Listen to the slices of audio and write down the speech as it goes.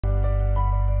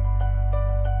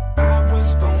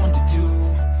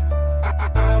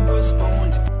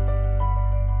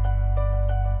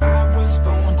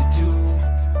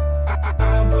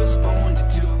was born to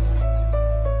do.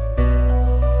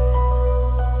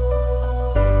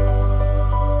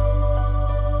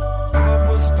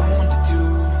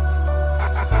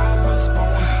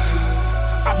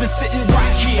 I've been sitting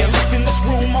right here, locked in this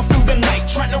room all through the night,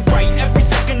 trying to write every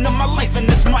second of my life in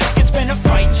this mic. It's been a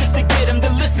fight just to get them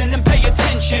to listen and pay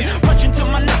attention. Punching till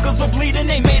my knuckles are bleeding,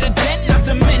 ain't made a dent, not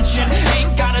to mention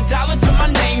ain't got a dollar to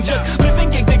my name. Just living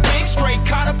gig to gig, straight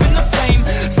caught up in the flame.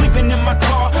 Sleeping in my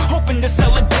car, hoping to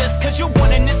sell a disc, cause you're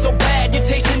wanting it so bad, you're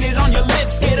tasting it on your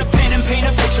lips. Get a pen and paint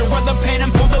a picture, whether pen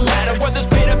and pull the ladder, whether it's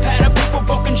patter patter, people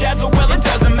broken jabs, or well it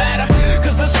doesn't matter,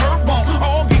 cause this hurt won't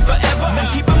all be forever.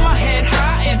 I'm keeping my head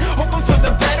high and hoping for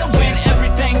the better when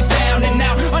everything's down and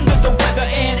out, under the weather.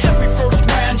 And every first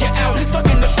round you're out, stuck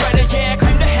in the shredder. Yeah, I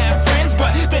claim to have friends,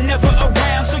 but they're never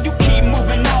around, so you keep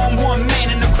moving on, one man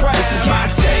in the crowd. This is my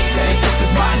day, this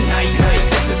is my night,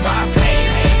 this is my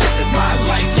pain, this is my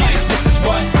life. This is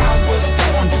what I was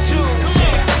born to do.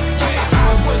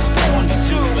 I was born to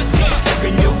do.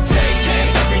 Every new day,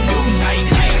 every new night,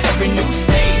 every new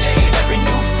stage, every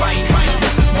new fight.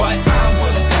 This is what I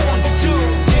was born to do.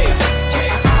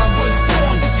 I was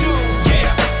born to do.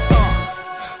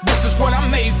 This is what I'm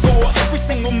made for. Every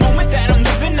single moment that I'm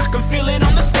living, I can feel it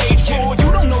on the stage floor.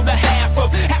 You don't know the half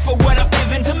of what I've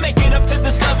given to make it up to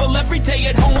this level. Every day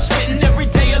at home, spitting, every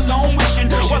day alone, wishing,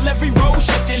 while every road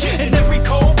shifting and every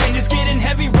cold wind is getting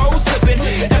heavy, road slipping.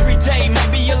 Every day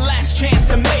might be your last chance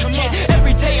to make it.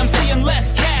 Every day I'm seeing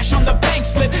less cash on the bank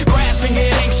slip, grasping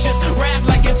it anxious, rap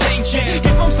like it's ancient.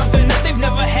 Give them something that they've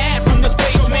never had from this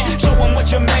basement. Show them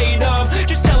what you're made of,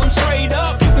 just tell them straight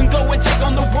up. You can go and take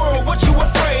on the world, what you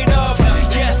afraid of?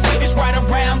 Yes, it's right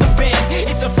around the bend.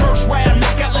 It's a first round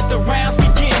knockout, let the rounds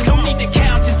begin. No need to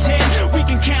count to 10, we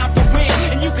can count the win,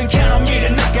 and you can count on me to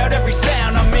knock out every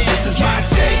sound I'm in. This is my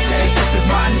day, this is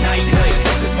my night,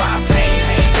 this is my pain,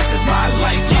 this is my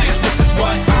life. This is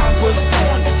what I was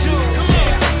born to do.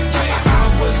 I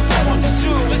was born to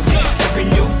do. Every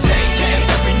new day,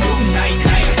 every new night,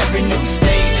 every new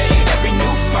stage, every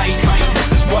new fight.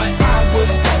 This is what I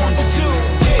was born to do.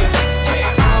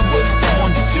 I was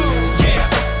born to do.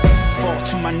 Fall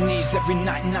to my knees every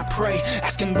night and I pray,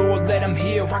 asking Lord, let him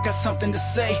hear I got something to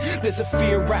say. There's a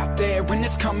fear out there and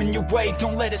it's coming your way.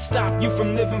 Don't let it stop you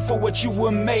from living for what you were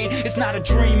made. It's not a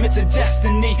dream, it's a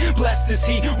destiny. Blessed is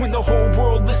he when the whole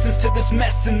world listens to this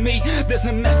mess in me. There's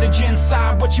a message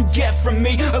inside what you get from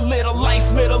me. A little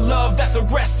life, little love, that's a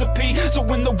recipe. So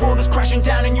when the world is crashing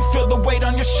down and you feel the weight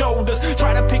on your shoulders,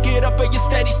 try to pick it up but you're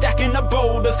steady stacking the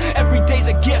boulders. Every day's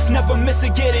a gift, never miss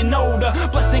it getting older.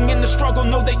 Blessing in the struggle,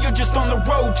 know that you're just on the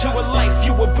road to a life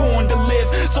you were born to live.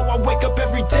 So I wake up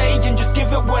every day and just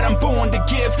give it what I'm born to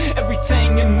give.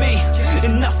 Everything in me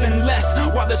and nothing less,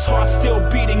 while this heart's still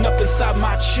beating up inside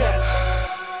my chest.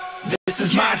 This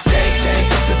is my day,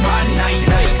 this is my night,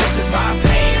 this is my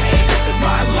pain, this is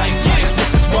my life.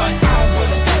 This is what I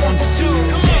was born to do.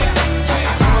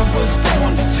 I was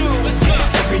born to do.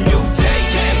 Every new day,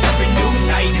 every new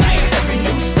night, every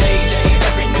new stage,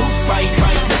 every new fight.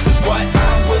 This is what I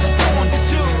was born to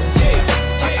do.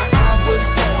 I was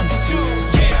born to do.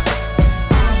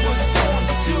 I was born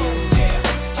to do.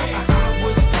 I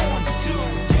was born to do.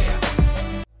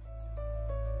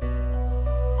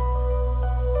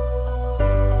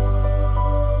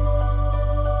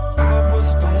 I was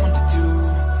born to do.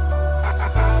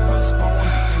 I was born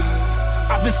to do.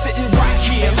 I've been sitting right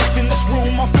here, locked in this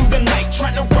room all through the night,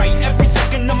 trying to write every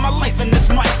second of my life in this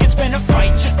mic. It's been a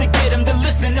fight just to get them to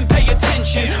listen and pay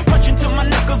attention. Punching till my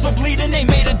knuckles are bleeding, ain't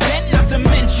made a dent, not to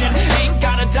mention ain't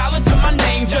got a dollar to my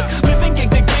name. Just living gig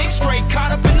to gig, straight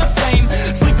caught up in the flame.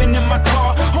 Sleeping in my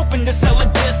car, hoping to sell a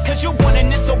disc, cause you're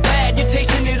wanting it so bad, you're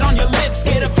tasting it on your lips.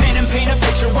 Get a pen and paint a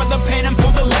picture, whether pen and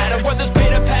pull the ladder, whether it's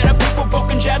patter patter, people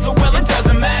broken jabs, or well it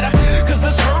doesn't matter, cause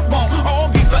this hurt won't all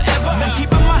be forever. I'm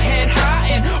keeping my head high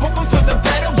and hoping for the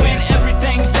better when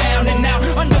everything's down and out,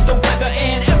 under the weather.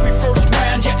 And every first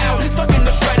round you're out, stuck in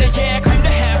the shredder. Yeah, I claim to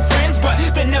have friends, but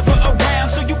they're never around,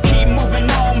 so you keep moving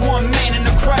on, one man in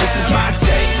the crowd. This is my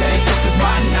day, this is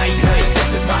my night.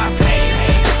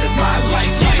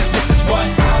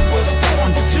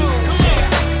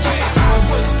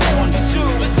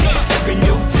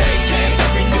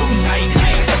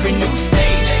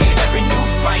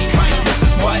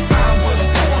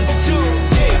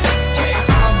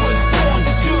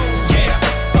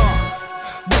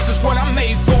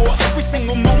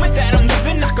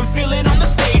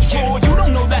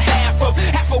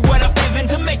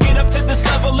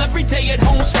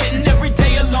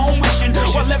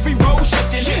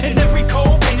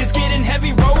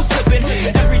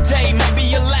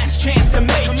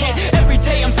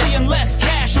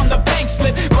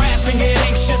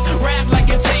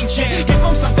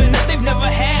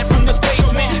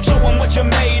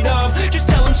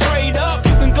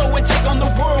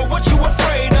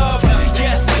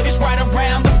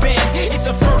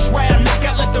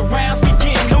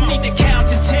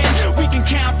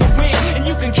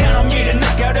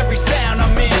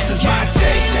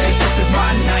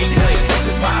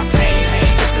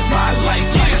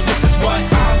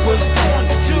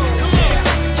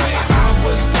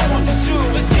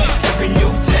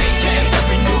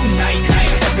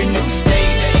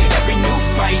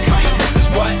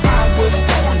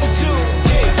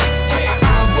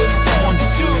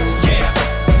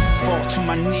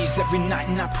 every night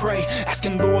and I pray,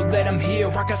 asking Lord let I'm here,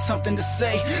 I got something to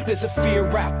say. There's a fear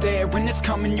out there and it's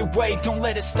coming your way. Don't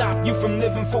let it stop you from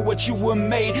living for what you were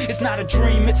made. It's not a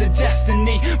dream, it's a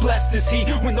destiny. Blessed is he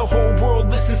when the whole world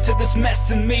listens to this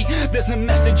mess in me. There's a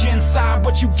message inside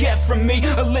what you get from me.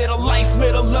 A little life,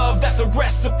 little love, that's a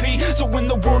recipe. So when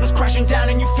the world is crashing down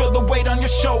and you feel the weight on your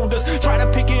shoulders, try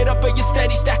to pick it up but you're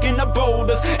steady stacking the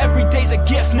boulders. Every day's a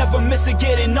gift, never miss it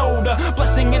getting older.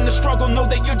 Blessing in the struggle, know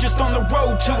that you're just on the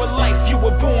road to a life you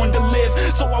were born to live.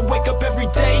 So I wake up every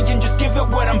day and just give it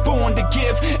what I'm born to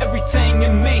give. Everything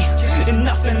in me and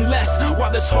nothing less,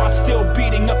 while this heart's still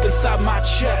beating up inside my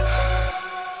chest.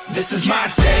 This is my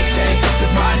day, this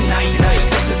is my night,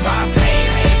 this is my pain,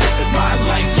 this is my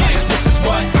life, this is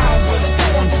what I was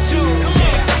born to do,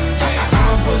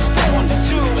 I was born to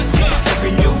do,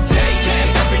 every new